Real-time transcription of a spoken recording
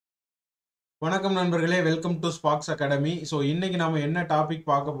வணக்கம் நண்பர்களே, welcome to Sparks academy. So இன்னைக்கு நாம என்ன டாபிக்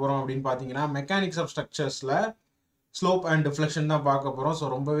பார்க்க போறோம் அப்படின்னு பார்த்தீங்கன்னா, mechanics of ஸ்ட்ரக்சர்ஸ்ல slope and deflection தான் பார்க்க போறோம். ஸோ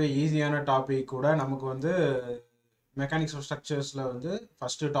ரொம்பவே ஈஸியான டாபிக் கூட. நமக்கு வந்து மெக்கானிக்ஸ் ஆஃப் ஸ்ட்ரக்சர்ஸ்ல வந்து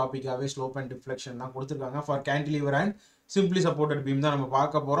ஃபர்ஸ்ட் டாபிக்காகவே ஸ்லோப் அண்ட் டிஃப்ளெக்ஷன் தான் கொடுத்துருக்காங்க. For cantilever and simply supported beam தான் நம்ம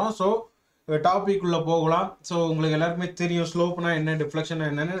பார்க்க போறோம். ஸோ டாபிக் உள்ள போகலாம். ஸோ உங்களுக்கு எல்லாருக்குமே தெரியும் ஸ்லோப்னா என்ன, டிஃப்ளெக்ஷன்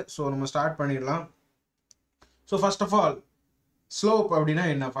என்னன்னு. ஸோ நம்ம ஸ்டார்ட் பண்ணிடலாம். So first of all slope அப்படின்னா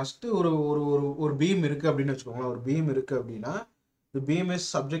என்ன? ஃபர்ஸ்ட் ஒரு ஒரு ஒரு ஒரு பீம் இருக்கு அப்படின்னு வச்சுக்கோங்களேன். ஒரு பீம் இருக்கு அப்படின்னா the beam is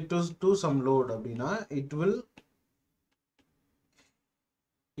subject to some load அப்படின்னா it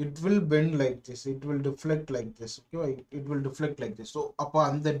will bend like this, it will deflect like this. Okay, it will deflect like this. So அப்போ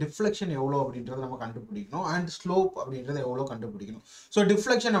அந்த டிஃப்ளெக்ஷன் எவ்வளோ அப்படின்றத நம்ம கண்டுபிடிக்கணும், அண்ட் ஸ்லோப் அப்படின்றத எவ்வளோ கண்டுபிடிக்கணும். ஸோ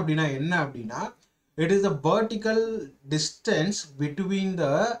டிஃப்ளெக்ஷன் அப்படின்னா என்ன அப்படின்னா, it is the vertical distance between the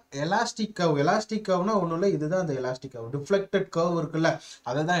elastic curve. elastic curveனா ஒன்றும் இல்லை, இதுதான் அந்த elastic curve. deflected curve இருக்குல்ல,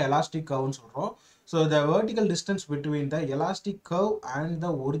 அதை தான் elastic curveன்னு சொல்கிறோம். So the vertical distance between the elastic curve and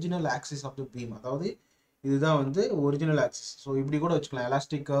the original axis of the beam, அதாவது இதுதான் வந்து ஒரிஜினல் ஆக்சிஸ். ஸோ இப்படி கூட வச்சுக்கலாம்,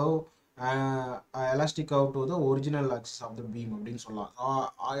 elastic curve to the original axis of the beam அப்படின்னு சொல்லலாம்.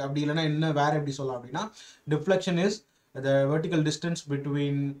 அப்படி இல்லைன்னா என்ன வேற எப்படி சொல்லலாம் அப்படின்னா, deflection is the vertical distance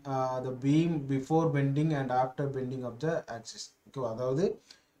between the beam before bending and after bending of the axis. Okay, அதாவது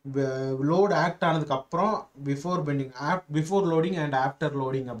லோட் ஆக்ட் ஆனதுக்கு அப்புறம் before bending, before loading and after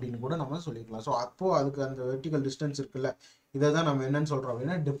loading அப்படின்னு கூட நம்ம சொல்லிக்கலாம். ஸோ அப்போ அதுக்கு அந்த வெர்டிகல் டிஸ்டன்ஸ் இருக்குல்ல, இதை தான் நம்ம என்னன்னு சொல்றோம்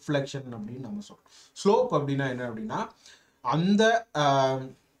அப்படின்னா டிஃப்ளெக்ஷன் அப்படின்னு நம்ம சொல்றோம். ஸ்லோப் அப்படின்னா என்ன அப்படின்னா, அந்த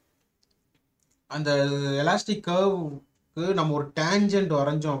அந்த எலாஸ்டிக் கர்வுக்கு நம்ம ஒரு டேஞ்சன்ட்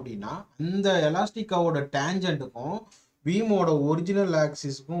வரைஞ்சோம் அப்படின்னா, அந்த எலாஸ்டிக் கர்வோட டேஞ்சன்ட்டுக்கும் பீமோட ஒரிஜினல்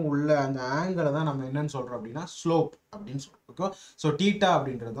ஆக்சிஸ்க்கும் உள்ள அந்த ஆங்கிளை தான் நம்ம என்னன்னு சொல்றோம் அப்படின்னா ஸ்லோப் அப்படின்னு சொல்றோம். ஓகே, ஸோ டீட்டா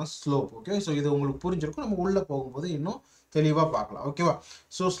அப்படின்றது தான் ஸ்லோப். ஓகே, ஸோ இது உங்களுக்கு புரிஞ்சிருக்கும். நம்ம உள்ள போகும்போது இன்னும் தெளிவாக பார்க்கலாம். ஓகேவா?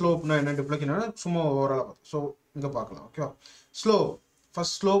 ஸோ ஸ்லோப்னா என்ன, டிஃப்ளெக்ஷன் சும்மா ஓவராலாக பார்த்தோம். ஸோ இங்கே பார்க்கலாம். ஓகேவா? ஸ்லோப்,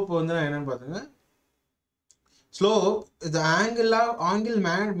 ஃபர்ஸ்ட் ஸ்லோப் வந்து நான் என்னன்னு பார்த்துங்க. Slope is the angle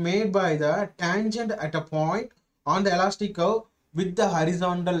made by the tangent at a point on the elastic curve with the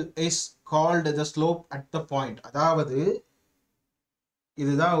horizontal is called the slope at the point. அதாவது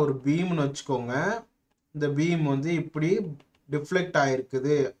இதுதான் ஒரு பீம்னு வச்சுக்கோங்க. இந்த பீம் வந்து இப்படி டிஃப்ளெக்ட்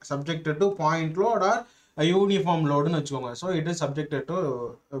ஆயிருக்குது, subjected to point load R uniform லோடுன்னு வச்சுக்கோங்க. So it is subjected to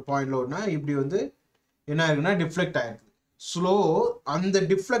point லோட்னா இப்படி வந்து என்ன ஆயிருக்குன்னா டிஃப்ளெக்ட் ஆயிருக்கு. ஸ்லோ அந்த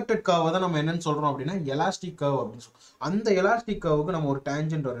டிஃப்ளெக்டட் கர்வை தான் நம்ம என்னன்னு சொல்றோம் அப்படின்னா எலாஸ்டிக் கர்வ் அப்படின்னு சொல்றோம். அந்த எலாஸ்டிக் கர்வுக்கு நம்ம ஒரு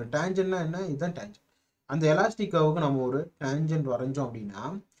டேஞ்சன்ட் வரையும். டேஞ்சன்ட்னா என்ன? இதுதான் டேஞ்சன்ட். அந்த எலாஸ்டிக் கர்வுக்கு நம்ம ஒரு டேஞ்சன்ட் வரைஞ்சோம் அப்படின்னா,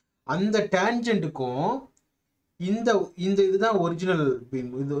 அந்த டேஞ்சன்ட்டுக்கும் இந்த இந்த இதுதான் ஒரிஜினல்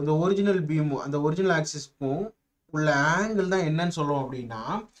பீம். இது இந்த ஒரிஜினல் பீம், அந்த ஒரிஜினல் ஆக்சிஸ்க்கும் உள்ள ஆங்கிள் தான் என்னன்னு சொல்றோம் அப்படின்னா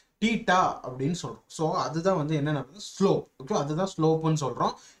டீட்டா அப்படின்னு சொல்றோம். ஸோ அதுதான் வந்து என்னன்னா ஸ்லோப். ஓகே, அதுதான் ஸ்லோப்னு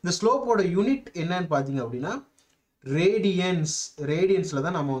சொல்றோம். இந்த ஸ்லோப்போட யூனிட் என்னன்னு பார்த்தீங்க அப்படின்னா ரேடியன்ஸ். ரேடியன்ஸில்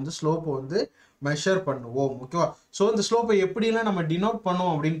தான் நம்ம வந்து ஸ்லோப்பை வந்து மெஷர் பண்ணுவோம். ஓகேவா? ஸோ இந்த ஸ்லோப்பை எப்படிலாம் நம்ம டினோட்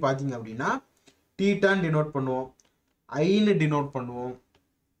பண்ணுவோம் அப்படின்னு பார்த்தீங்க அப்படின்னா, டீட்டான்னு டினோட் பண்ணுவோம், ஐன்னு டினோட் பண்ணுவோம்,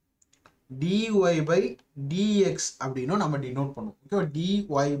 டிஒய் பை டிஎக்ஸ் அப்படின்னும் நம்ம டினோட் பண்ணுவோம். ஓகேவா?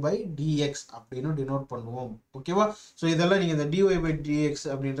 டிஒய் பை டிஎக்ஸ் அப்படின்னு டினோட் பண்ணுவோம். ஓகேவா? ஸோ இதெல்லாம் நீங்கள் இந்த டிஒய் பை டிஎக்ஸ்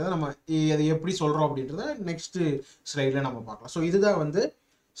அப்படின்றத நம்ம அதை எப்படி சொல்கிறோம் அப்படின்றத நெக்ஸ்ட் ஸ்லைடில் நம்ம பார்க்கலாம். ஸோ இதுதான் வந்து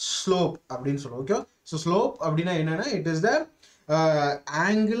ஸ்லோப் அப்படின்னு சொல்லுவோம். ஓகே, ஸோ ஸ்லோப் அப்படின்னா என்னன்னா, it is the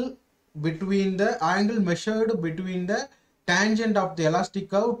angle between the angle measured between the tangent of the elastic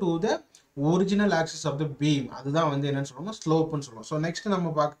curve to the original axis of the beam. அதுதான் வந்து என்னன்னு சொல்லுவோம், ஸ்லோப்னு சொல்லுவோம். ஸோ நெக்ஸ்ட் நம்ம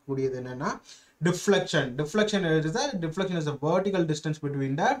பார்க்கக்கூடியது என்னன்னா deflection. Deflection is a vertical distance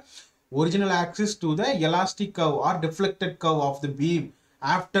between the original axis to the elastic curve or deflected curve of the beam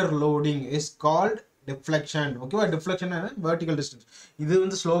after loading is called deflection. ஓகேவா? Deflection என்ன? Vertical distance. இது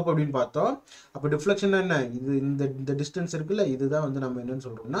வந்து ஸ்லோப் அப்படின்னு பார்த்தோம். அப்போ டிஃப்ளெக்ஷன் என்ன? இது இந்த டிஸ்டன்ஸ் இருக்குல்ல, இதுதான் வந்து நம்ம என்னன்னு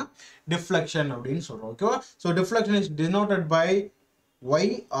சொல்றோம்னா டிஃப்ளெக்ஷன் அப்படின்னு சொல்றோம். ஓகேவா? So deflection is denoted by Y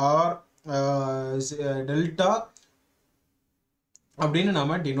R delta அப்படின்னு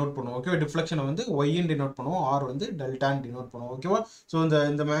நம்ம டினோட் பண்ணுவோம். ஓகேவா? டிஃப்ளெக்ஷனை வந்து ஒய்ன்னு டினோட் பண்ணுவோம், ஆர் வந்து டெல்டான்னு டினோட் பண்ணுவோம். ஓகேவா? ஸோ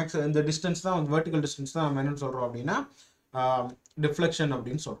இந்த மேக்ஸ் இந்த டிஸ்டன்ஸ் தான் வந்து வெர்டிகல் டிஸ்டன்ஸ் தான் நம்ம என்னன்னு சொல்றோம் அப்படின்னா டிஃப்ளெக்ஷன்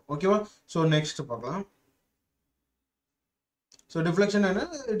அப்படின்னு சொல்றோம். ஓகேவா? ஸோ நெக்ஸ்ட் பார்க்கலாம். ஸோ டிஃப்ளெக்ஷன் என்ன?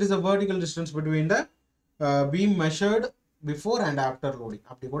 It is a vertical distance between the beam measured before and after loading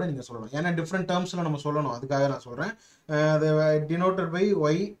அப்படி கூட நீங்க சொல்லலாம். ஏன்னா டிஃப்ரெண்ட் டேர்ம்ஸ்ல நம்ம சொல்லணும், அதுக்காக நான் சொல்றேன். அது டினோட்டட் பை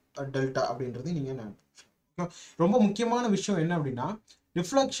ஒய் டெல்டா அப்படின்றது நீங்க ரொம்ப முக்கியமான விஷயம் என்ன அப்படின்னா,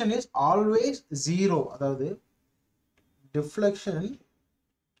 டிஃப்ளெக்ஷன் இஸ் ஆல்வேஸ் ஜீரோ. அதாவது deflection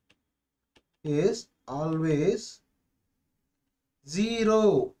is always zero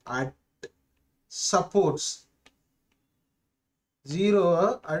at supports 0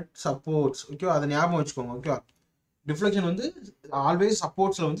 at supports. ஓகேவா, அதை ஞாபகம் வச்சுக்கோங்க. ஓகேவா, டிஃப்ளெக்ஷன் வந்து ஆல்வேஸ்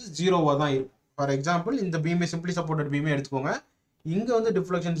சப்போர்ட்ஸில் வந்து 0வாக தான் இருக்கும். ஃபார் எக்ஸாம்பிள் இந்த பீமே சிம்பிளி சப்போர்ட்டட் பீமே எடுத்துக்கோங்க, இங்கே வந்து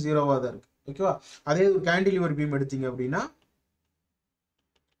டிஃப்ளெக்ஷன் 0வாக தான் இருக்குது. ஓகேவா, அதே ஒரு கேண்டிலிவர் பீம் எடுத்தீங்க அப்படின்னா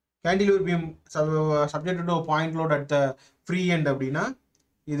cantilever beam subjected to a point load at the free end அப்படினா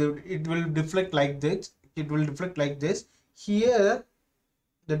it will deflect like this. Here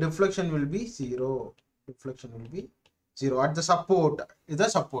the deflection will be 0. At the support,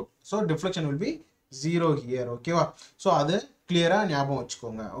 so deflection will be 0 here. Okay va, so adu clear ah ஞாபகம்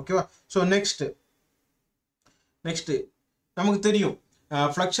வச்சுக்கோங்க. Okay va, so next நமக்கு தெரியும்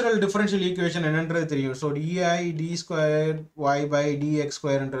fluxural differential equation என்னன்றது தெரியும். So dI d square y by dx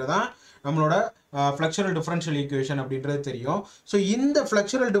squareன்றது தான் நம்மளோட fluxural differential equation அப்படின்றது தெரியும். ஸோ இந்த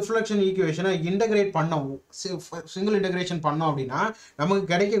fluxural differential equation-ஐ இன்டகிரேட் பண்ணோம், சிங்கிள் இன்டகிரேஷன் பண்ணோம் அப்படின்னா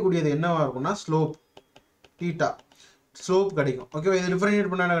நமக்கு கிடைக்கக்கூடியது என்னவா இருக்கும்னா ஸ்லோப் தீட்டா ஸ்லோப் கிடைக்கும். ஓகேவா, இது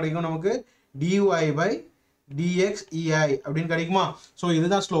டிஃபரன்ஷியேட் பண்ணால் கிடைக்கும் நமக்கு dy by dx ei அப்படின்னு கிடைக்குமா. ஸோ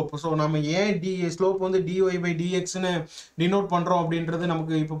இதுதான் ஸ்லோப். ஸோ நம்ம ஏன் ஸ்லோப் வந்து dy by dxன்னு டினோட் பண்ணுறோம் அப்படின்றது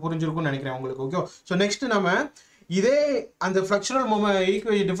நமக்கு இப்போ புரிஞ்சிருக்கும்னு நினைக்கிறேன் உங்களுக்கு. ஓகே, ஸோ நெக்ஸ்ட் நம்ம இதே அந்த ஃப்ளக்சுரல்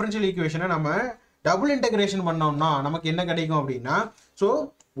டிஃபரன்ஷியல் ஈக்குவேஷனை நம்ம டபுள் இன்டகிரேஷன் பண்ணோம்னா நமக்கு என்ன கிடைக்கும் அப்படின்னா, ஸோ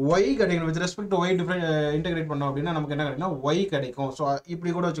y கிடைக்கும். With respect to y integrate பண்ணோம் அப்படின்னா நமக்கு என்ன கிடைக்கும்னா y கிடைக்கும். ஸோ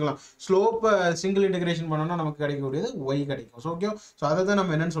இப்படி கூட வச்சுக்கலாம், ஸ்லோப்பை சிங்கிள் இன்டகிரேஷன் பண்ணோம்னா நமக்கு கிடைக்கக்கூடியது y கிடைக்கும். ஸோ ஓகே, ஸோ அதை தான்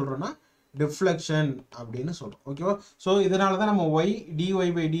நம்ம என்னன்னு சொல்கிறோம்னா டிஃப்ளெக்ஷன் அப்படின்னு சொல்கிறோம். ஓகேவா, ஸோ இதனால தான் நம்ம y dy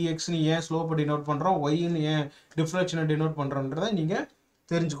by dxன்னு ஏன் ஸ்லோப்பை டினோட் பண்ணுறோம், yன்னு ஏன் டிஃப்ளெக்ஷனை டினோட் பண்ணுறோன்றதை நீங்கள்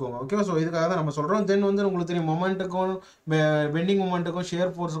தெரிஞ்சுக்கோங்க. ஓகேவா, ஸோ இதுக்காக தான் நம்ம சொல்கிறோம். தென் வந்து உங்களுக்கு தெரியும் மொமெண்ட்டுக்கும் பெண்டிங் மொமெண்ட்டுக்கும்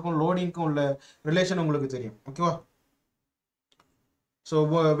ஷேர் ஃபோர்ஸுக்கும் லோடிங்க்கும் உள்ள ரிலேஷன் உங்களுக்கு தெரியும். ஓகேவா, ஸோ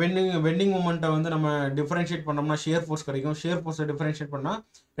பெண்டிங் மொமெண்ட்டை வந்து நம்ம டிஃபரன்ஷியேட் பண்ணோம்னா ஷேர் ஃபோர்ஸ் கிடைக்கும், ஷேர் ஃபோர்ஸை டிஃபரன்ஷியேட் பண்ணால்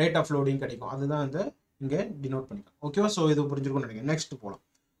ரேட் ஆஃப் லோடிங் கிடைக்கும். அதுதான் வந்து இங்கே டினோட் பண்ணிக்கலாம். ஓகேவா, ஸோ இது புரிஞ்சிருக்கும்னு நினைக்கிறேன். நெக்ஸ்ட் போகலாம்.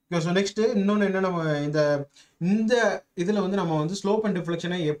 ஓகே, ஸோ நெக்ஸ்ட்டு இன்னொன்று என்ன, நம்ம இந்த இதில் வந்து நம்ம வந்து ஸ்லோப் அண்ட்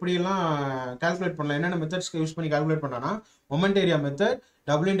டிஃப்ளெக்ஷனை எப்படியெல்லாம் கால்குலேட் பண்ணலாம், என்னென்ன மெத்தட்ஸ் யூஸ் பண்ணி கால்குலேட் பண்ணலாம்னா moment area method,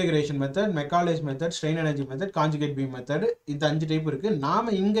 double integration method, மெக்காலேஜ் method, strain energy method, conjugate beam method, இந்த 5 டைப் இருக்குது.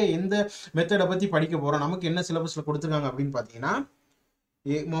 நாம் இங்கே எந்த மெத்தடை பற்றி படிக்க போகிறோம், நமக்கு என்ன சிலபஸில் கொடுத்துருக்காங்க அப்படின்னு பார்த்தீங்கன்னா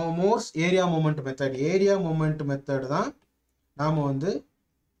மோர்ஸ் ஏரியா மொமெண்ட் மெத்தட் தான் நாம் வந்து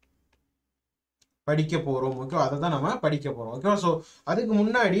படிக்க போகிறோம். ஓகே, அதை தான் நம்ம படிக்க போகிறோம். ஓகேவா, ஸோ அதுக்கு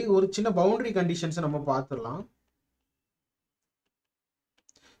முன்னாடி ஒரு சின்ன பவுண்டரி கண்டிஷன்ஸை நம்ம பார்த்துடலாம்.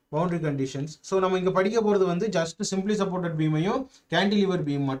 பவுண்டரி கண்டிஷன்ஸ், ஸோ நம்ம இங்கே படிக்க போகிறது வந்து just simply supported பீமையும் cantilever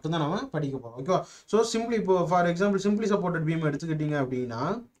beam மட்டும் தான் நம்ம படிக்க போகிறோம். ஓகேவா, ஸோ சிம்பிளி இப்போ for example simply supported beam எடுத்துக்கிட்டிங்க அப்படின்னா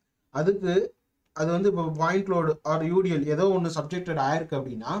அது வந்து இப்போ பாயிண்ட் லோடு ஆர் யூடிஎல் ஏதோ ஒன்று சப்ஜெக்டட் ஆயிருக்கு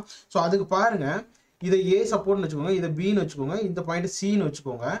அப்படின்னா, ஸோ அதுக்கு பாருங்கள், இதை ஏ சப்போர்ட்னு வச்சுக்கோங்க, இதை பின்னு வச்சுக்கோங்க, இந்த பாயிண்ட் சின்னு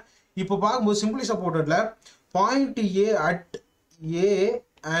வச்சுக்கோங்க. இப்போ பார்க்கும்போது simply சப்போர்ட்டட்ல point A at A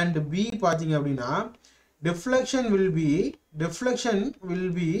and B பார்த்தீங்க அப்படின்னா deflection will be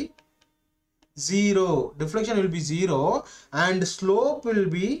 0 and slope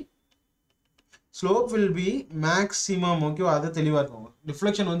will be maximum. ஓகேவா, அது தெளிவாக இருக்கும்.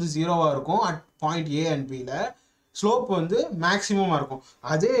 டிஃப்ளெக்ஷன் வந்து 0வாக இருக்கும் அட் பாயிண்ட் ஏ அண்ட் பியில், ஸ்லோப் வந்து மேக்ஸிமமாக இருக்கும்.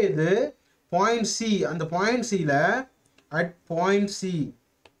 அதே இது பாயிண்ட் சி, அந்த பாயிண்ட் சியில் அட் பாயிண்ட்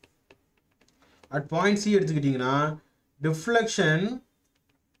சி எடுத்துக்கிட்டிங்கன்னா deflection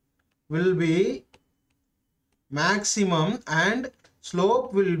will be maximum and slope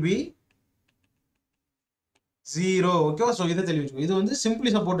will be 0. ஓகேவா, ஸோ இதை தெளிவிச்சுக்கோ. இது வந்து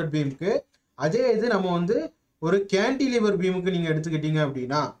சிம்பிளி சப்போர்ட்டட் பீமுக்கு. அதே இது நம்ம வந்து ஒரு கேண்டிலிவர் பீமுக்கு நீங்கள் எடுத்துக்கிட்டீங்க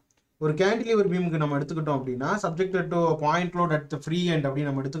அப்படின்னா, நம்ம எடுத்துக்கிட்டோம் அப்படின்னா subjected to point load at the free end அப்படின்னு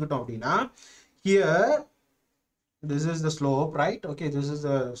நம்ம எடுத்துக்கிட்டோம் அப்படின்னா, here this is the slope, right? Okay, this is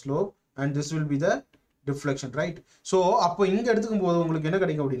the slope and this will be the deflection, right? So அப்போ இங்க எடுத்துக்கும் போது உங்களுக்கு என்ன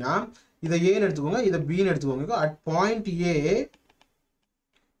கிடைக்கும் அப்படின்னா, இதை A ன்னு எடுத்துக்கோங்க, இதை B ன்னு எடுத்துக்கோங்க. at point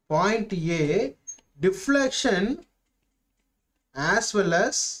A deflection as well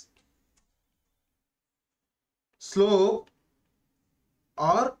as slope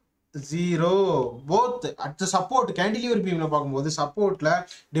are 0 both at the support. cantilever beamல பார்க்கும்போது சப்போர்ட்ல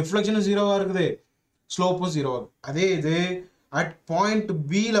டிஃப்ளெக்ஷனும் 0வா இருக்குது, ஸ்லோப்பும் 0 ஆகும். அதே இது அட் பாயிண்ட்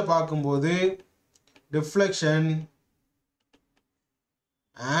பியில் பார்க்கும்போது deflection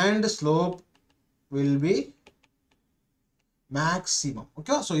and slope will be maximum.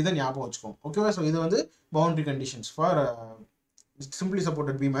 ஓகேவா, ஸோ இதை ஞாபகம் வச்சுக்கோங்க. ஓகேவா, ஸோ இது வந்து boundary conditions for simply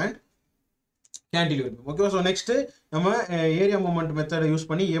supported beam and cantilever beam. ஓகேவா, ஸோ நெக்ஸ்ட்டு நம்ம ஏரியா மூமெண்ட் மெத்தடை யூஸ்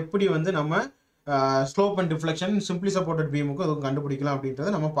பண்ணி எப்படி வந்து நம்ம slope and deflection simply supported பீமுக்கு அதுவும் கண்டுபிடிக்கலாம்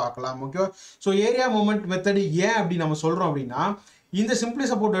அப்படின்றத நம்ம பார்க்கலாம். ஓகேவா, ஸோ ஏரியா மூமெண்ட் மெத்தடு ஏன் அப்படி நம்ம சொல்கிறோம் அப்படின்னா, இந்த சிம்பிளி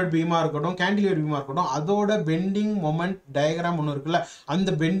சப்போர்ட்டட் பீமா இருக்கட்டும், கேண்டிலிவர் பீமா இருக்கட்டும், அதோட பெண்டிங் மொமெண்ட் டயக்ராம் ஒன்று இருக்குல்ல, அந்த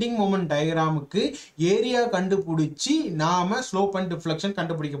பெண்டிங் மொமெண்ட் டயக்ராமுக்கு ஏரியா கண்டுபிடிச்சி நாம ஸ்லோப் அண்ட் டிஃப்ளெக்ஷன்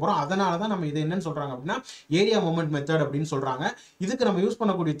கண்டுபிடிக்க போறோம். அதனால தான் நம்ம இதை என்னன்னு சொல்றாங்க அப்படின்னா ஏரியா மொமெண்ட் மெத்தட் அப்படின்னு சொல்றாங்க. இதுக்கு நம்ம யூஸ்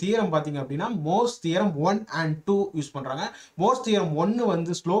பண்ணக்கூடிய தியரம் பாத்தீங்க அப்படின்னா மோர்ஸ் தியரம் 1 and 2 யூஸ் பண்றாங்க. மோர்ஸ் தியரம் 1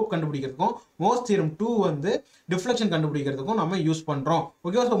 வந்து ஸ்லோப் கண்டுபிடிக்கிறதுக்கும், மோர்ஸ் தியரம் 2 வந்து டிஃப்ளெக்ஷன் கண்டுபிடிக்கிறதுக்கும் நம்ம யூஸ் பண்றோம்.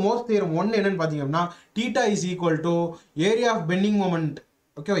 ஓகே, ஸோ மோர்ஸ் தியரம் 1 என்னன்னு பாத்தீங்க அப்படின்னா theta is equal to area of bending moment.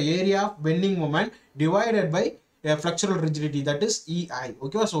 Okay, area of bending moment divided by flexural rigidity, that is EI.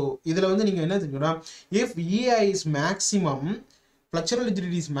 Okay, so இதுல வந்து நீங்க என்ன தெரிஞ்சுக்கணும், if EI is maximum, flexural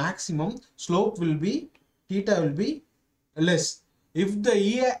rigidity is maximum, slope will be, theta will be less. If the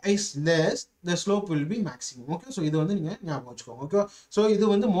EI is less, the slope will be maximum. Okay, so இது வந்து நீங்க ஞாபகம் வச்சுக்கோங்க. Okay, so இது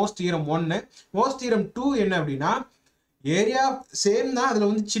வந்து மோர்ஸ் தியரம் 1. மோர்ஸ் தியரம் 2 என்ன அப்படின்னா area same தான், அதில்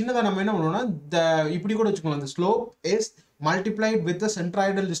வந்து சின்னதாக நம்ம என்ன பண்ணுவோம்னா இப்படி கூட வச்சுக்கோங்க, the slope is multiplied with the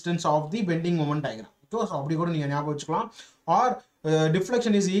centroidal distance of the bending moment diagram. Okay, so அப்படி கூட நீங்கள் ஞாபகம் வச்சுக்கலாம். Or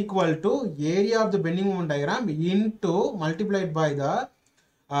deflection is equal to area of the bending moment diagram into multiplied by the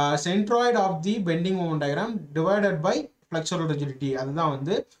centroid of the bending moment diagram divided by flexural rigidity. அதுதான்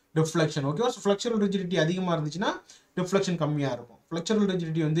வந்து deflection. Okay, so flexural rigidity அதிகமாக இருந்துச்சுன்னா deflection கம்மியாக இருக்கும். flexural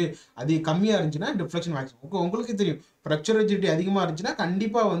rigidity வந்து கம்மியாக இருந்துச்சுன்னா deflection maximum. Okay, உங்களுக்கு தெரியும் flexural rigidity அதிகமாக இருந்துச்சுன்னா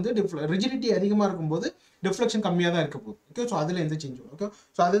கண்டிப்பாக வந்து rigidity அதிகமாக இருக்கும்போது deflection கம்மியாக தான் இருக்க போகுது. ஓகே, ஸோ அதில் எந்த சேஞ்சும். ஓகே,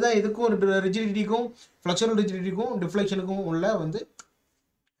 ஸோ அதுதான் இதுக்கும் ரிஜிடிட்டிக்கும் flexural rigidityக்கும் டிஃப்ளெக்ஷனுக்கும் உள்ள வந்து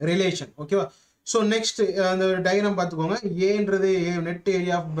ரிலேஷன். ஓகேவா, ஸோ நெக்ஸ்ட் அந்த டயக்ராம் பார்த்துக்கோங்க. ஏன்றது net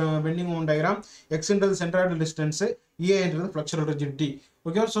area of bending moment diagram, எக்ஸ்ன்றது centroidal distance, ஏன்றது flexural rigidity.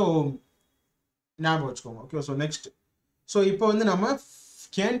 ஓகே, ஸோ ஞாபகம் வச்சுக்கோங்க. ஓகே, ஸோ நெக்ஸ்ட், ஸோ இப்போ வந்து நம்ம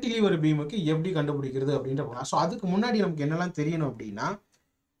கேன்டிலீவர் பீமுக்கு எப்படி கண்டுபிடிக்கிறது அப்படின்ற போகலாம். ஸோ அதுக்கு முன்னாடி நமக்கு என்னெல்லாம் தெரியணும் அப்படின்னா,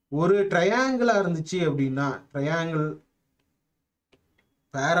 ஒரு ட்ரையாங்கிளா இருந்துச்சு அப்படின்னா, ட்ரையாங்கிள்,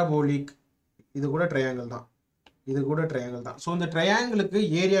 பேரபோலிக், இது கூட ட்ரையாங்கிள் தான், இது கூட ட்ரையாங்கிள் தான். ஸோ இந்த ட்ரையாங்கிளுக்கு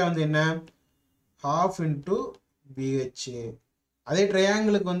ஏரியா வந்து என்ன, half into BHA. அதே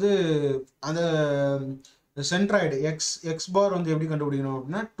ட்ரையாங்கிளுக்கு வந்து அந்த சென்ட்ராய்டு எக்ஸ் பார் வந்து எப்படி கண்டுபிடிக்கணும்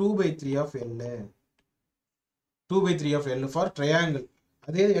அப்படின்னா 2/3 of L, 2/3 of L for triangle.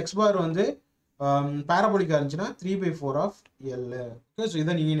 அதே எக்ஸ் பார் வந்து பேரபோலிக்காக இருந்துச்சுன்னா 3/4 of L. ஓகே, ஸோ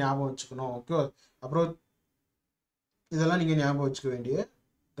இதை நீங்கள் ஞாபகம் வச்சுக்கணும். ஓகே, அப்புறம் இதெல்லாம் நீங்கள் ஞாபகம் வச்சுக்க வேண்டிய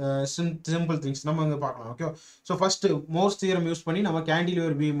சிம்பிள் திங்ஸ் நம்ம இங்கே பார்க்கலாம். Okay, so first Morse theorem use பண்ணி நம்ம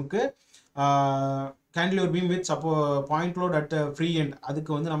cantilever பீமுக்கு cantilever beam with point load at free end,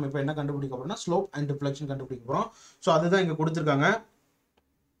 அதுக்கு வந்து நம்ம இப்போ என்ன கண்டுபிடிக்க போறோம்னா ஸ்லோப் அண்ட் டிஃப்ளெக்ஷன் கண்டுபிடிக்க போகிறோம். ஸோ அதுதான் இங்கே கொடுத்துருக்காங்க.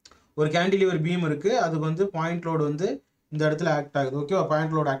 ஒரு கேண்டிலிவர் பீம் இருக்குது, அதுக்கு வந்து பாயிண்ட் லோடு வந்து இந்த இடத்துல ஆக்ட் ஆகுது. ஓகேவா,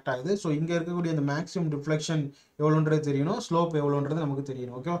 பாயிண்ட் லோடு ஆக்ட் ஆகுது. ஸோ இங்கே இருக்கக்கூடிய அந்த மேக்ஸிமம் டிஃப்ளெக்ஷன் எவ்வளோன்றது தெரியணும், ஸ்லோப் எவ்வளோன்றது நமக்கு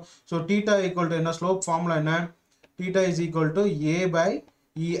தெரியணும். Okay, so theta equal to என்ன, ஸ்லோப் ஃபார்முலா என்ன, theta is equal to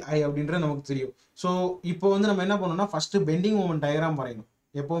A/EI அப்படின்றது நமக்கு தெரியும். ஸோ இப்போ வந்து நம்ம என்ன பண்ணணும்னா ஃபர்ஸ்ட் பெண்டிங் மொமெண்ட் டயக்ராம் வரையணும்.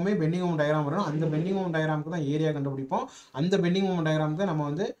 எப்போவுமே பெண்டிங் மொமெண்ட் டயக்ராம் வரையணும். அந்த பெண்டிங் மொமெண்ட் டயக்ராமுக்கு தான் ஏரியா கண்டுபிடிப்போம். அந்த பெண்டிங் மொமெண்ட் டயக்ராம் தான் நம்ம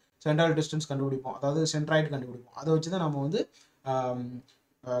வந்து சென்ட்ரல் டிஸ்டன்ஸ் கண்டுபிடிப்போம், அதாவது சென்ட்ராய்டு கண்டுபிடிப்போம். அதை வச்சு தான் நம்ம வந்து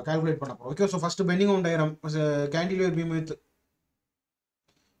கால்குலேட் பண்ண போகிறோம். Okay, so first bending moment diagram, cantilever beam with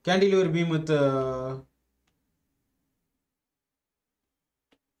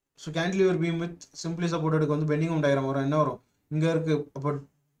so cantilever beam with simply சப்போர்ட்டடுக்கு வந்து பெண்டிங் மொமெண்ட் டயக்ராம் வரும். என்ன வரும், இங்கே இருக்கு. அப்போ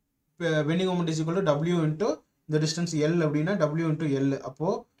bending moment is equal to W into இந்த டிஸ்டன்ஸ் L அப்படின்னா W இன்ட்டு L.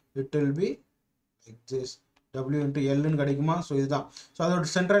 அப்போது it will be like this, W into Lன்னு கிடைக்குமா. ஸோ இதுதான். ஸோ அதோட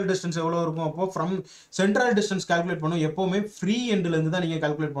சென்ட்ரல் டிஸ்டன்ஸ் எவ்வளோ இருக்கும், அப்போது ஃப்ரம் சென்ட்ரல் டிஸ்டன்ஸ் கால்குலேட் பண்ணும். எப்போவுமே ஃப்ரீ எண்ட்லேருந்து தான் நீங்கள்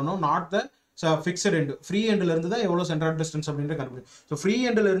கால்குலேட் பண்ணணும், not the fixed end. Free எண்ட்லேருந்து தான் எவ்வளோ சென்ட்ரல் டிஸ்டன்ஸ் அப்படின்ற கண்டுபிடிக்கும். ஸோ ஃப்ரீ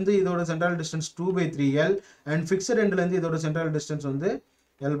எண்ட்லேருந்து இதோட central distance 2/3L and fixed எண்ட்லேருந்து இதோட சென்ட்ரல் டிஸ்டன்ஸ் வந்து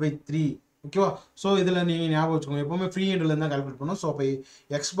L/3. ஓகேவா, ஸோ இதில் நீங்கள் ஞாபகம் வச்சுக்கோங்க, எப்போவுமே ஃப்ரீ எண்ட்லேருந்து தான் கால்குலேட் பண்ணணும். ஸோ அப்போ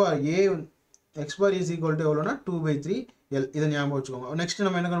X bar is equal to எவ்வளோனா 2/3L. இதை ஞாபகம் வச்சுக்கோங்க. நெக்ஸ்ட்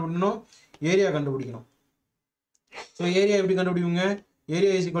நம்ம என்ன கண்டுபிடிக்கணும், ஏரியா கண்டுபிடிக்கணும். ஸோ ஏரியா எப்படி கண்டுபிடிக்குங்க,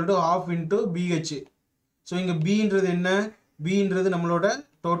 area is equal to ½ into BH. So இங்கே Bன்றது என்ன, Bன்றது நம்மளோட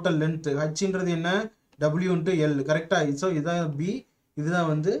டோட்டல் லென்த், Hன்றது என்ன, W இன்ட்டு L. கரெக்டாக. ஸோ இதுதான் B, இதுதான்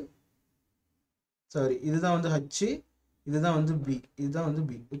வந்து இதுதான் வந்து H, இதுதான் வந்து B, இதுதான் வந்து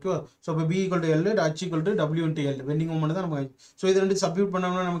B. ஓகேவா, ஸோ இப்போ B equal to L, H equal to W into L. Bending moment தான் நமக்கு. ஸோ இது ரெண்டு சப்ஸ்டியூட்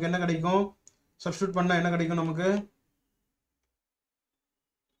பண்ணோம்னா நமக்கு என்ன கிடைக்கும், சப்ஸ்டியூட் பண்ணால் என்ன கிடைக்கும் நமக்கு,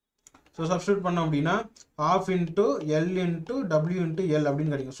 ஸோ சப்ஸ்டியூட் பண்ணோம் அப்படின்னா ½ into L into W into L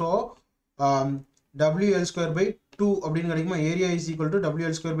அப்படின்னு கிடைக்கும். ஸோ WL²/2 அப்படின்னு கிடைக்குமா. ஏரியா இஸ் ஈக்குவல் டு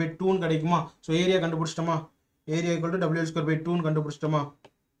WL²/2ன்னு கிடைக்குமா. So area கண்டுபிடிச்சிட்டோமா, area equal to WL²/2ன்னு கண்டுபிடிச்சிட்டோமா.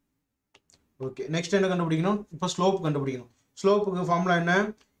 Okay, next என்ன கண்டுபிடிக்கணும், இப்போ ஸ்லோப் கண்டுபிடிக்கணும். ஸ்லோப்புக்கு ஃபார்முலா என்ன,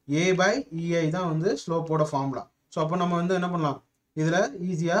 A/EI தான் வந்து ஸ்லோப்போட ஃபார்முலா. ஸோ அப்போ நம்ம வந்து என்ன பண்ணலாம், இதில்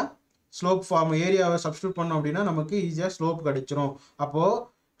ஈஸியாக ஸ்லோப் ஃபார்ம் ஏரியாவை சப்ஸ்டியூட் பண்ணோம் அப்படின்னா நமக்கு ஈஸியாக ஸ்லோப் கிடைச்சிரும். அப்போது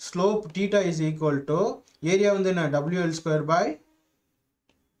slope theta is equal to area வந்து என்ன WL square by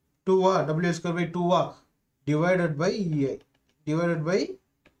 2வா WL square by 2வா divided by EI divided by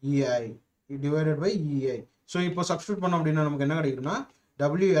EI divided by EI. So இப்போ சப்ஸ்டியூட் பண்ணோம் அப்படின்னா நமக்கு என்ன கிடைக்கும்னா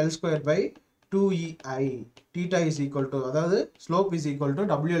WL square by 2EI theta is equal to அதாவது slope is equal to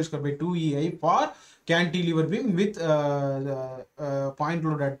WL square by 2EI for cantilever beam with point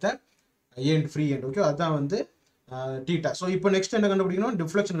load at the end free end. Okay, அதான் வந்து theta. So இப்போ next என்ன கண்டுபிடிக்கணும்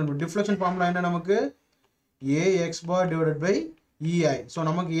deflection கண்டுபிடிக்கணும். deflection formula என்ன நமக்கு AX bar divided by EI. So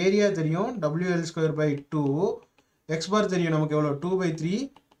நமக்கு area தெரியும் WL square by 2, X bar தெரியும் நமக்கு எவ்வளோ 2 by 3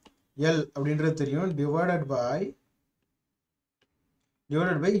 L அப்படின்றது தெரியும் divided by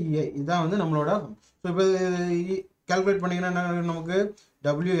EI. இதான் வந்து நம்மளோட. ஸோ இப்போ கால்குலேட் பண்ணிங்கன்னா நமக்கு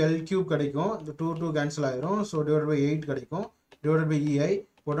WL cube கிடைக்கும். இந்த 2 கேன்சல் ஆயிரும். ஸோ டிவைட் பை 8 கிடைக்கும். டிவைட் பை EI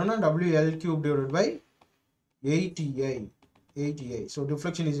போட்டோம்னா WL cube divide by 8EI. So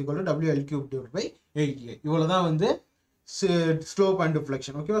deflection is equal to WL cube divide by 8EI. இவ்வளோ தான் வந்து ஸ்லோப் அண்ட்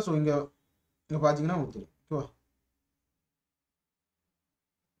டிஃப்ளெக்ஷன். ஓகேவா? ஸோ இங்கே பார்த்தீங்கன்னா உங்களுக்கு தெரியும். ஓகேவா?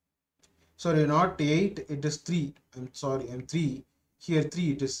 Sorry, not 8, it is 3. I'm 3. Here 3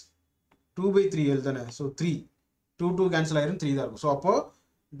 it is 2 by 3 L தானே. ஸோ 2 கேன்சல் ஆயிரும் 3 தான் இருக்கும். ஸோ அப்போ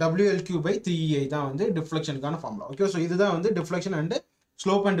WL cube by 3EI தான் வந்து டிஃப்ளெக்ஷனுக்கான ஃபார்முலா. ஓகே, ஸோ இதுதான் வந்து deflection and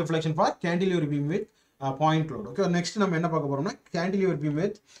slope and deflection for cantilever beam with point load. Okay, next நம்ம என்ன பார்க்க போறோம்னா cantilever beam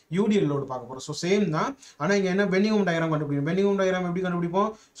with UDL load பார்க்க போறோம். ஸோ சேம் தான், ஆனால் இங்கே என்ன பெண்டிங் மொமெண்ட் டயக்ராம் கண்டுபிடிக்கும். பெண்டிங் மொமெண்ட் டயக்ராம் எப்படி கண்டுபிடிப்போம்?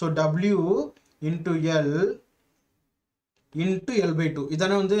 So W into L into L by 2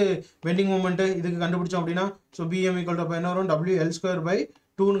 இதானே வந்து பெண்டிங் மூமெண்ட். இதுக்கு கண்டுபிடிச்சோம் அப்படின்னா ஸோ BM ஈக்குவல் டு என்ன வரும் WL ஸ்கொயர் பை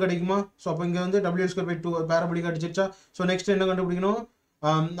 2ன்னு கிடைக்குமா? ஸோ அப்போ இங்கே வந்து WL square by 2 parabolic அடிச்சிருச்சா? So next என்ன கண்டுபிடிக்கணும்?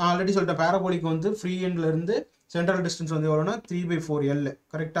 நான் ஆல்ரெடி சொல்லிட்டேன், பேரபோலிக் வந்து ஃப்ரீ எண்ட்ல இருந்து சென்ட்ரல் டிஸ்டன்ஸ் வந்து எவ்வளோனா 3/4 L.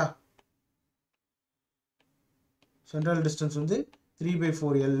 கரெக்டா? சென்ட்ரல் டிஸ்டன்ஸ் வந்து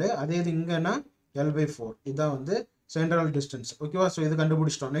 3/4 L. அதே இது இங்கன்னா L/4. இதுதான் வந்து சென்ட்ரல் டிஸ்டன்ஸ். ஓகேவா? ஸோ இது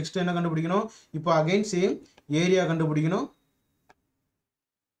கண்டுபிடிச்சிட்டோம். நெக்ஸ்ட் என்ன கண்டுபிடிக்கணும்? இப்போ அகைன் சேம் ஏரியா கண்டுபிடிக்கணும்.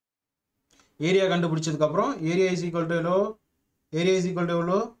 ஏரியா கண்டுபிடிச்சதுக்கு அப்புறம் ஏரியா இஸ் ஈக்குவல் டு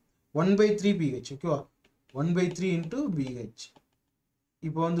எவ்வளோ 1/3 BH. ஓகேவா? 1/3 இன்டூ BH.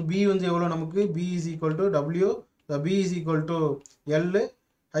 இப்போ வந்து B வந்து எவ்வளோ நமக்கு B is equal to W, B is equal to L,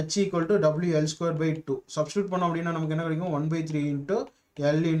 H equal to WL square by 2. Substitute பண்ணோம் அப்படின்னா நமக்கு என்ன கிடைக்கும்? 1/3 into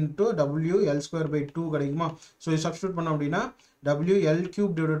L into WL square by 2 கிடைக்குமா? ஸோ இது சப்ஸ்டியூட் பண்ணோம் அப்படின்னா WL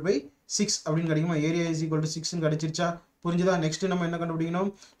கியூப் டிவைட் பை 6 அப்படின்னு கிடைக்குமா? Area is equal to 6ன்னு கிடைச்சிருச்சா? புரிஞ்சுதா? நெக்ஸ்ட் நம்ம என்ன கண்டுபிடிக்கணும்?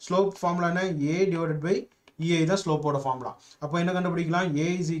 Slope ஃபார்முலானா A divided by EI தான் ஸ்லோப்போட ஃபார்முலா. அப்போ என்ன கண்டுபிடிக்கலாம்? A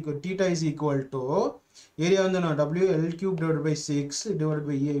is equal theta is equal to area வந்து நான் WL cube divide by 6 divide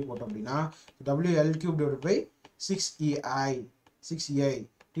by EI போட்டோம் அப்படின்னா WL cube divide by 6EI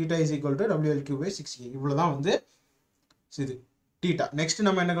theta is equal to WL cube by 6EI. இவ்வளோதான் வந்து இது தீட்டா. நெக்ஸ்ட்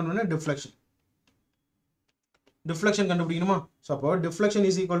நம்ம என்ன கண்டுபிடிக்கணும்? டிஃப்ளெக்ஷன் கண்டுபிடிக்கணுமா? ஸோ அப்போ டிஃப்ளெக்ஷன்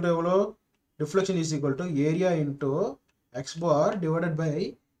இஸ் ஈக்குவல் டு எவ்வளோ? Deflection is equal to area into X bar divided by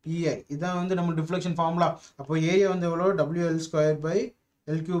EI. இதான் வந்து நம்ம டிஃப்ளெக்ஷன் ஃபார்முலா. அப்போ ஏரியா வந்து எவ்வளோ? WL square by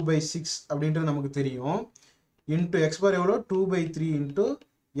L cube by 6 அப்படின்றது நமக்கு தெரியும். இன்டூ X பார் எவ்வளோ? 2/3 இன்டூ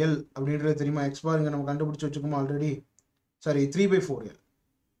L அப்படின்றது தெரியுமா? X பார் இங்கே நம்ம கண்டுபிடிச்சி வச்சுக்கோமா ஆல்ரெடி. Sorry, 3/4 L.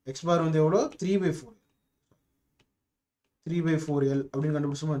 X பார் வந்து எவ்வளோ? 3/4 L அப்படின்னு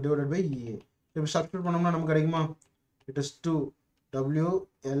கண்டுபிடிச்சோமா டிவைடட் பை EI. இப்போ சப்ஸ்டியூட் பண்ணோம்னா நமக்கு கிடைக்குமா? It is 2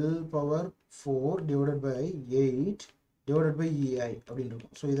 WL power 4 divided by 8 divided by EI அப்படின்னு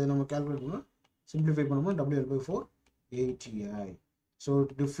இருக்கும். ஸோ இதை நம்ம கால்குலேட் பண்ணோம், சிம்பிளிஃபை பண்ணோம்னா WL by 4 8EI. So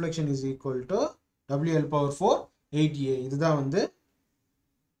deflection is equal to WL power 4 8EI. இதுதான் வந்து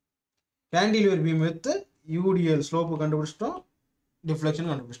cantilever beam with UDL slope கண்டுபிடிச்சிட்டோம், டிஃப்ளெக்ஷன்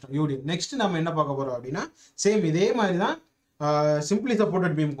கண்டுபிடிச்சிட்டோம், UDL. நெக்ஸ்ட் நம்ம என்ன பார்க்க போறோம் அப்படின்னா சேம் இதே மாதிரி தான் simply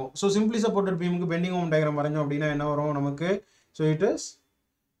supported பீமுக்கும். So simply supported பீமுக்கு bending moment diagram வரைஞ்சோம் அப்படின்னா என்ன வரும் நமக்கு? So it is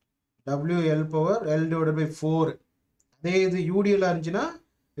WL power L divided by 4. அதே இது UDL இருந்துச்சுன்னா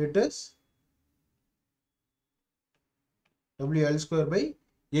it is WL square by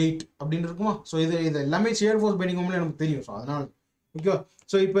 8 அப்படின்னு இருக்குமா? ஸோ இது எல்லாமே ஷியர் ஃபோர்ஸ் பெண்டிங் மொமெண்ட் நமக்கு தெரியும். ஸோ அதனால ஓகேவா?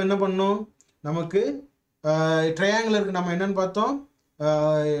 ஸோ இப்போ என்ன பண்ணோம்? நமக்கு ட்ரையாங்குலருக்கு நம்ம என்னன்னு பார்த்தோம்?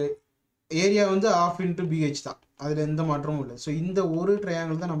 ஏரியா வந்து ½ இன்ட்டு BH தான், அதில் எந்த மாற்றமும் இல்லை. ஸோ இந்த ஒரு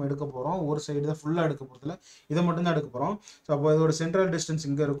ட்ரையாங்கிள் தான் நம்ம எடுக்க போகிறோம். ஒரு சைடு தான் ஃபுல்லாக எடுக்க போகிறதுல, இதை மட்டும் தான் எடுக்க போகிறோம். ஸோ அப்போ இதோட சென்ட்ரல் டிஸ்டன்ஸ்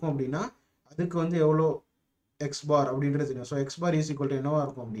இங்கே இருக்கும் அப்படின்னா அதுக்கு வந்து எவ்வளோ X பார் அப்படின்றது தெரியும். So X bar is equal to என்னவா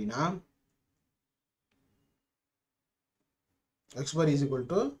இருக்கும் அப்படின்னா X bar is equal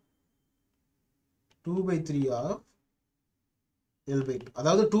to 2/3 of L by 2.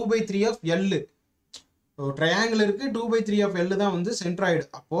 அதாவது 2/3 ஆஃப் L. ட்ரையாங்கிள் இருக்கு 2/3 ஆஃப் எல் தான் வந்து சென்ட்ராய்டு.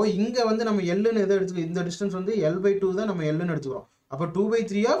 அப்போ இங்க வந்து நம்ம எல்லுன்னு எதை எடுத்துக்கோ, இந்த டிஸ்டன்ஸ் வந்து L/2 தான் நம்ம எல்லுன்னு எடுத்துக்கிறோம். அப்போ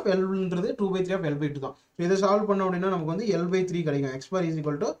 2/3 ஆஃப் எல்ன்றது 2/3 ஆஃப் L/2 தான். ஸோ இதை சால்வ் பண்ண அப்படின்னா நமக்கு வந்து L/3 கிடைக்கும். x bar is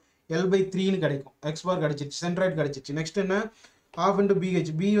equal to L/3ன்னு கிடைக்கும். x பார் கிடைச்சிச்சு, சென்ட்ராய்டு கிடைச்சிச்சு. நெக்ஸ்ட் என்ன, half into BH.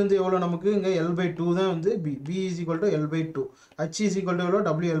 B வந்து எவ்வளோ நமக்கு இங்கே L/2 தான் வந்து B. B is equal to L/2. H is equal to எவ்வளோ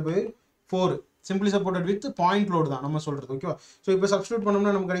WL/4. Simply supported with point load தான் நம்ம சொல்றது. ஓகேவா? ஸோ இப்போ சப்ஸ்டியூட்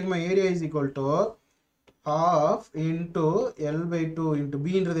பண்ணோம்னா நமக்கு கிடைக்குமா, area is equal to half into L/2 into B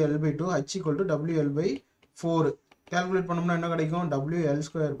ன்றது L/2, H equal to WL/4. Calculate பண்ணோம்னா என்ன கிடைக்கும்,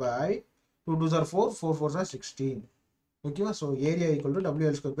 WL² by 2 2s are 4, 4 4s are 16. ஓகேவா? So area equal to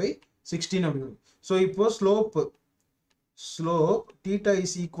WL² by 16 அப்படின்னு. ஸோ இப்போ slope theta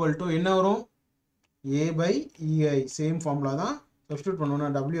is equal to என்ன வரும், A/EI. Same formula தான். சப்ஸ்டியூட் பண்ணோம்னா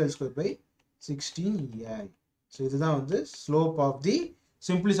WL² by 16 EI. ஸோ இதுதான் வந்து slope of the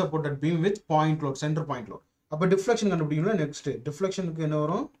simply supported beam with point load, centre point load. அப்போ deflection கண்டுபிடிக்கணும்னா நெக்ஸ்ட் டிஃப்ளெக்ஷனுக்கு என்ன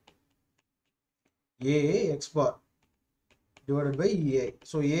வரும், A x bar divided by EI.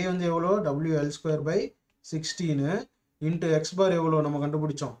 So A வந்து எவ்வளோ, WL² by 16 into x bar எவ்வளோ நம்ம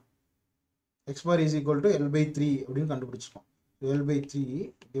கண்டுபிடிச்சோம், x bar is equal to L/3 அப்படின்னு கண்டுபிடிச்சிருக்கோம். L/3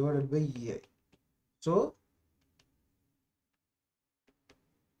 divided by EI. So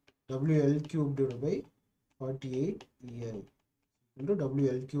WL³ divided by 48 EI into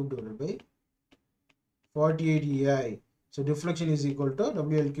WL³ divided by 48 EI. So deflection is equal to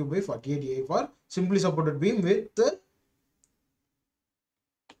WL³ by 48 EI for simply supported beam with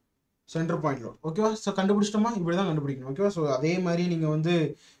center point load. ஓகேவா? So கண்டுபிடிச்சிட்டோமா, இப்படி தான் கண்டுபிடிக்கணும். ஓகேவா? So அதே மாதிரி நீங்கள் வந்து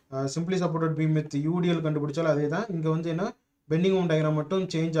simply supported beam with UTL கண்டுபிடிச்சாலும் அதே தான். இங்கே வந்து என்ன, பெண்டிங் மவுண்ட் டயக்ராம் மட்டும்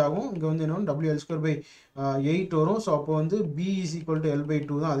சேஞ்ச் ஆகும். இங்கே வந்து என்ன, WL² by 8 வரும். ஸோ அப்போ வந்து B is equal to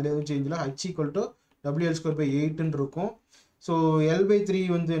L/2 தான், அதில் எதுவும் சேஞ்ச் இல்லை. H equal to WL² by 8ன்னு இருக்கும். ஸோ L/3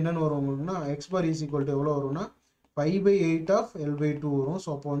 வந்து என்னென்னு வரும் உங்களுக்குன்னா, x bar is equal to எவ்வளோ வரும்னா 5/8 ஆஃப் L/2 வரும். ஸோ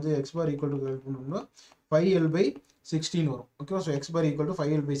அப்போ வந்து x bar equal to பண்ணோம்னா 5L/16 வரும். ஓகேவா? So x bar equal to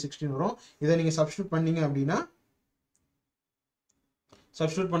 5L/16 வரும். இதை நீங்கள் சப்ஸ்டியூட் பண்ணீங்க அப்படின்னா,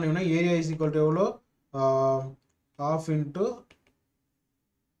 ஏரியா இஸ் ஈக்குவல் டு எவ்வளோ, half into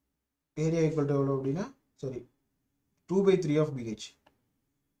area equal to எவ்வளோ அப்படின்னா, sorry 2/3 of BH.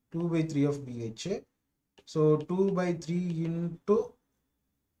 2/3 of BH. So 2/3 into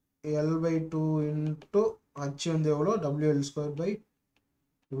L/2 into H வந்து எவ்வளோ, WL²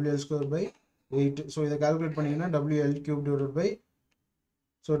 by 8. ஸோ இதை கால்குலேட் பண்ணிங்கன்னா WL³ divided by,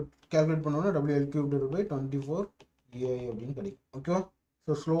 so calculate பண்ணோன்னா WL³ divided by 24 EI அப்படின்னு கிடைக்கும். ஓகேவா?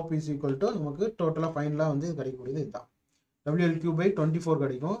 So slope is equal to நமக்கு டோட்டலாக ஃபைனலாக வந்து கிடைக்கக்கூடியது இதுதான், WL³ by 24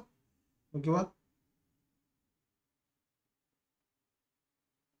 கிடைக்கும். ஓகேவா?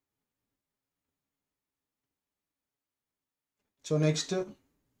 ஸோ நெக்ஸ்ட்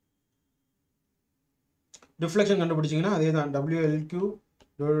டிஃப்ளெக்ஷன் கண்டுபிடிச்சிங்கன்னா அதே தான், WL³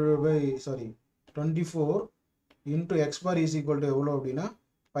 divided by 24 into x bar is equal to எவ்வளோ அப்படின்னா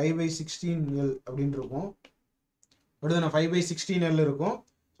 5/16L அப்படின்னு இருக்கும். அடுத்து நான் 5/16L இருக்கும்.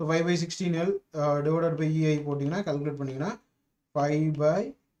 So 5/16L divided by EI போட்டிங்கன்னா கால்குலேட் பண்ணிங்கன்னா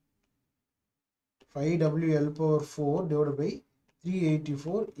 5/5WL/4 divided by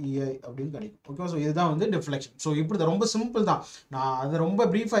 384 EI அப்படின்னு கிடைக்கும். ஓகே? ஸோ இதுதான் வந்து டிஃப்ளெக்ஷன். ஸோ இப்படி தான், ரொம்ப சிம்பிள் தான். நான் அதை ரொம்ப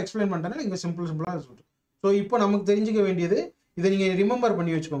ப்ரீஃபாக எக்ஸ்பிளைன் பண்ணிட்டேன்னா நீங்கள் சிம்பிளாக சொல்லிட்டு. ஸோ இப்போ நமக்கு தெரிஞ்சுக்க வேண்டியது, இதை நீங்கள் ரிமெம்பர்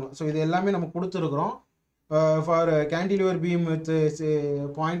பண்ணி வச்சுக்கோங்க. ஸோ இது எல்லாமே நம்ம கொடுத்துருக்குறோம். For cantilever beam with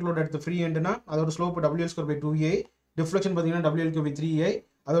point load எடுத்து ஃப்ரீ எண்டுனா அதோட slope WL² by 2A. Deflection பார்த்தீங்கன்னா WL³ by 3A.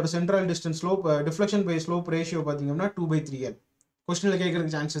 அதோட central distance slope deflection by slope ratio பார்த்தீங்கன்னா 2/3L. கொஸ்டினில்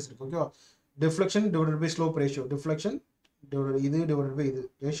கேட்கறதுக்கு சான்சஸ் இருக்கு. ஓகேவா? Deflection divided by slope ratio, deflection இது டிவைடட் பை இது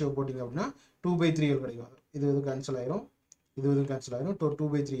ரேஷியோ போட்டிங்க அப்படின்னா 2/3L கிடைக்கும். இது கேன்சல் ஆயிரும், இது கேன்சல் ஆயிரும்.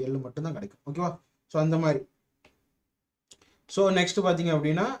 2/3L மட்டும் தான் கிடைக்கும். ஓகேவா? ஸோ அந்த மாதிரி. ஸோ நெக்ஸ்ட் பார்த்தீங்க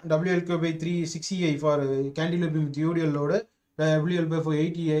அப்படின்னா WL³ by 6EI for cantilever beam with UTL load, WL by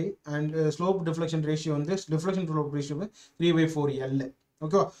 8EI and slope deflection ratio வந்து டிஃப்ளெக்ஷன் ஸ்லோப் ரேஷியோ 3/4L.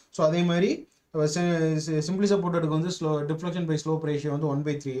 ஓகேவா? ஸோ அதே மாதிரி சிம்பிளி சப்போர்ட்டடுக்கு வந்து டிஃப்ளெக்ஷன் பை ஸ்லோப் ரேஷியோ வந்து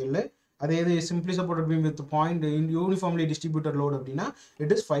 1/3L. அதே இது simply supported beam with point uniformly distributed load அப்படின்னா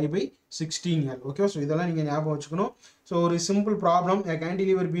it is 5/16L. ஓகேவா? ஸோ இதெல்லாம் நீங்கள் ஞாபகம் வச்சுக்கணும். ஸோ ஒரு simple problem,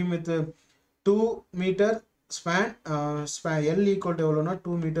 cantilever beam with 2 metre span, L equal to எவ்வளோனா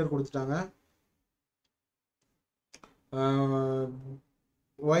 2 மீட்டர் கொடுத்துட்டாங்க.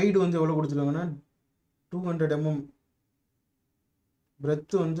 வைடு வந்து எவ்வளோ கொடுத்துருக்காங்கன்னா 200 mm,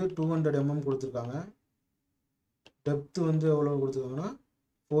 பிரெத்து வந்து 200 mm கொடுத்துருக்காங்க. டெப்த்து வந்து எவ்வளோ கொடுத்துருக்காங்கன்னா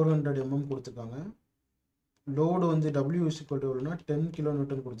 400 mm கொடுத்துருக்காங்க. லோடு வந்து W is equal to எவ்வளோனா 10 kN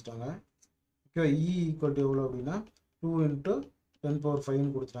கொடுத்துட்டாங்க. ஓகே? E ஈக்குவல் டு எவ்வளோ அப்படின்னா 2 into 10 பவர் 5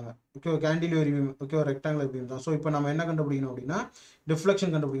 கொடுத்துட்டாங்க. Okay, கேண்டிலிவரி beam, okay, rectangular beam தான். ஸோ இப்போ நம்ம என்ன கண்டுபிடிக்கணும் அப்படின்னா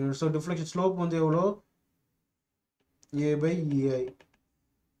டிஃப்ளெக்ஷன் கண்டுபிடிக்கணும். ஸோ டிஃப்ளெக்ஷன் ஸ்லோப் வந்து எவ்வளோ, a/ei,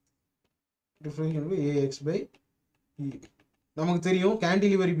 டிஃப்ளெக்ஷன் ax/e. நமக்கு தெரியும்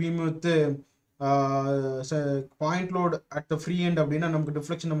கேண்டிலிவரி beam with point load at the free end அப்படின்னா நமக்கு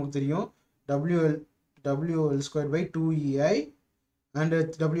டிஃப்ளெக்ஷன் நமக்கு தெரியும் WL²/2ei அண்ட்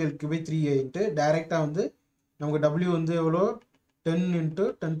WL/3ei டைரெக்டாக வந்து நமக்கு W வந்து எவ்வளோ 10 ×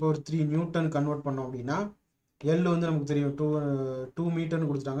 10⁻³ நியூட்டன் கன்வெர்ட் பண்ணோம் அப்படின்னா L வந்து நமக்கு தெரியும் 2 மீட்டர்னு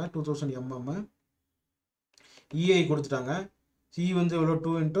கொடுத்துட்டாங்க, 2000 mm. EI கொடுத்துட்டாங்க, C வந்து எவ்வளோ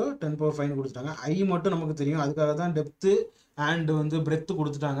 2 × 10⁻5 கொடுத்துட்டாங்க. I மட்டும் நமக்கு தெரியும், அதுக்காக தான் டெப்த்து அண்ட் வந்து பிரெத்து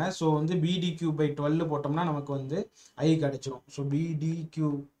கொடுத்துட்டாங்க. ஸோ வந்து BDQ/12 போட்டோம்னா நமக்கு வந்து I கிடச்சிரும். ஸோ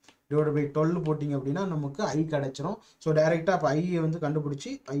BDQ/12 போட்டிங்க அப்படின்னா நமக்கு I கிடச்சிரும். ஸோ டைரெக்டாக அப்போ ஐயை வந்து கண்டுபிடிச்சி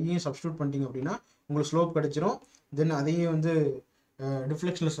ஐயையும் சப்ஸ்டியூட் பண்ணிட்டீங்க அப்படின்னா உங்களுக்கு ஸ்லோப் கிடச்சிரும். தென் அதையும் வந்து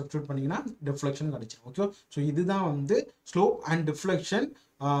டிஃப்ளெக்ஷனில் சப்ஸ்டியூட் பண்ணிங்கன்னா டிஃப்ளெக்ஷன் கிடச்சிரும். ஓகே, ஸோ இதுதான் வந்து slope and deflection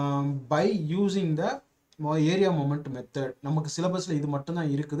by using the area moment method. நமக்கு சிலபஸில் இது மட்டும்தான்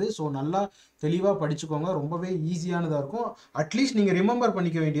இருக்குது. ஸோ நல்லா தெளிவாக படிச்சுக்கோங்க, ரொம்பவே ஈஸியானதாக இருக்கும். அட்லீஸ்ட் நீங்கள் ரிமெம்பர்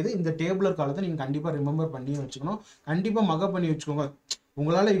பண்ணிக்க வேண்டியது இந்த டேபிளர் காலத்தை நீங்கள் கண்டிப்பாக ரிமெம்பர் பண்ணி வச்சுக்கணும். கண்டிப்பாக மக்கப் பண்ணி வச்சுக்கோங்க.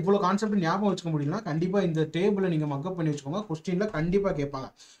 உங்களால் இவ்வளோ கான்செப்ட் ஞாபகம் வச்சுக்க முடியலனா கண்டிப்பாக இந்த டேபிளை நீங்கள் மக்கப் பண்ணி வச்சுக்கோங்க. கொஸ்டினில் கண்டிப்பாக கேட்பாங்க.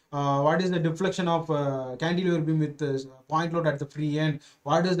 What is the deflection of cantilever beam with point load at the free end,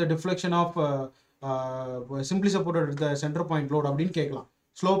 what is the deflection of simply supported at the centre point load அப்படின்னு கேட்கலாம்.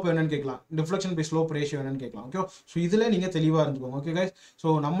 ஸ்லோப் என்னன்னு கேட்கலாம், டிஃப்ளெக்ஷன் பை ஸ்லோப் ரேஷியோ என்னன்னு கேட்கலாம். Okay, so இதில் நீங்கள் தெளிவாக இருந்துக்கோங்க. ஓகே கைஸ், ஸோ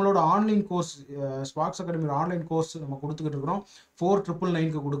நம்மளோட online course Sparks அகாடமியோட online course நம்ம கொடுத்துக்கிட்டு இருக்கிறோம்.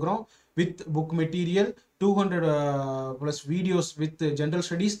 4999 கொடுக்குறோம் with book material, 200+ videos with general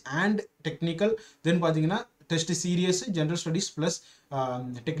studies and technical. தென் பார்த்தீங்கன்னா test serious, general studies plus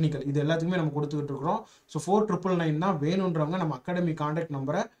technical, இது எல்லாத்துக்குமே நம்ம கொடுத்துக்கிட்டு இருக்கிறோம். ஸோ 4999 தான் வேணுன்றவங்க நம்ம அகாடமி கான்டாக்ட்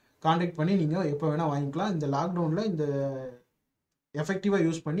நம்பரை கான்டாக்ட் பண்ணி நீங்கள் எப்போ வேணால் வாங்கிக்கலாம். இந்த லாக்டவுனில் இந்த எஃபெக்டிவாக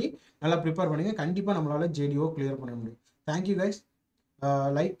யூஸ் பண்ணி நல்லா ப்ரிப்பேர் பண்ணுங்கள். கண்டிப்பாக நம்மளால் JDO கிளியர் பண்ண முடியும். தேங்க்யூ கைஸ்,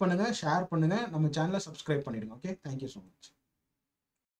 லைக் பண்ணுங்கள், ஷேர் பண்ணுங்கள், நம்ம சேனலை சப்ஸ்கிரைப் பண்ணிவிடுங்க. Okay, thank you so much.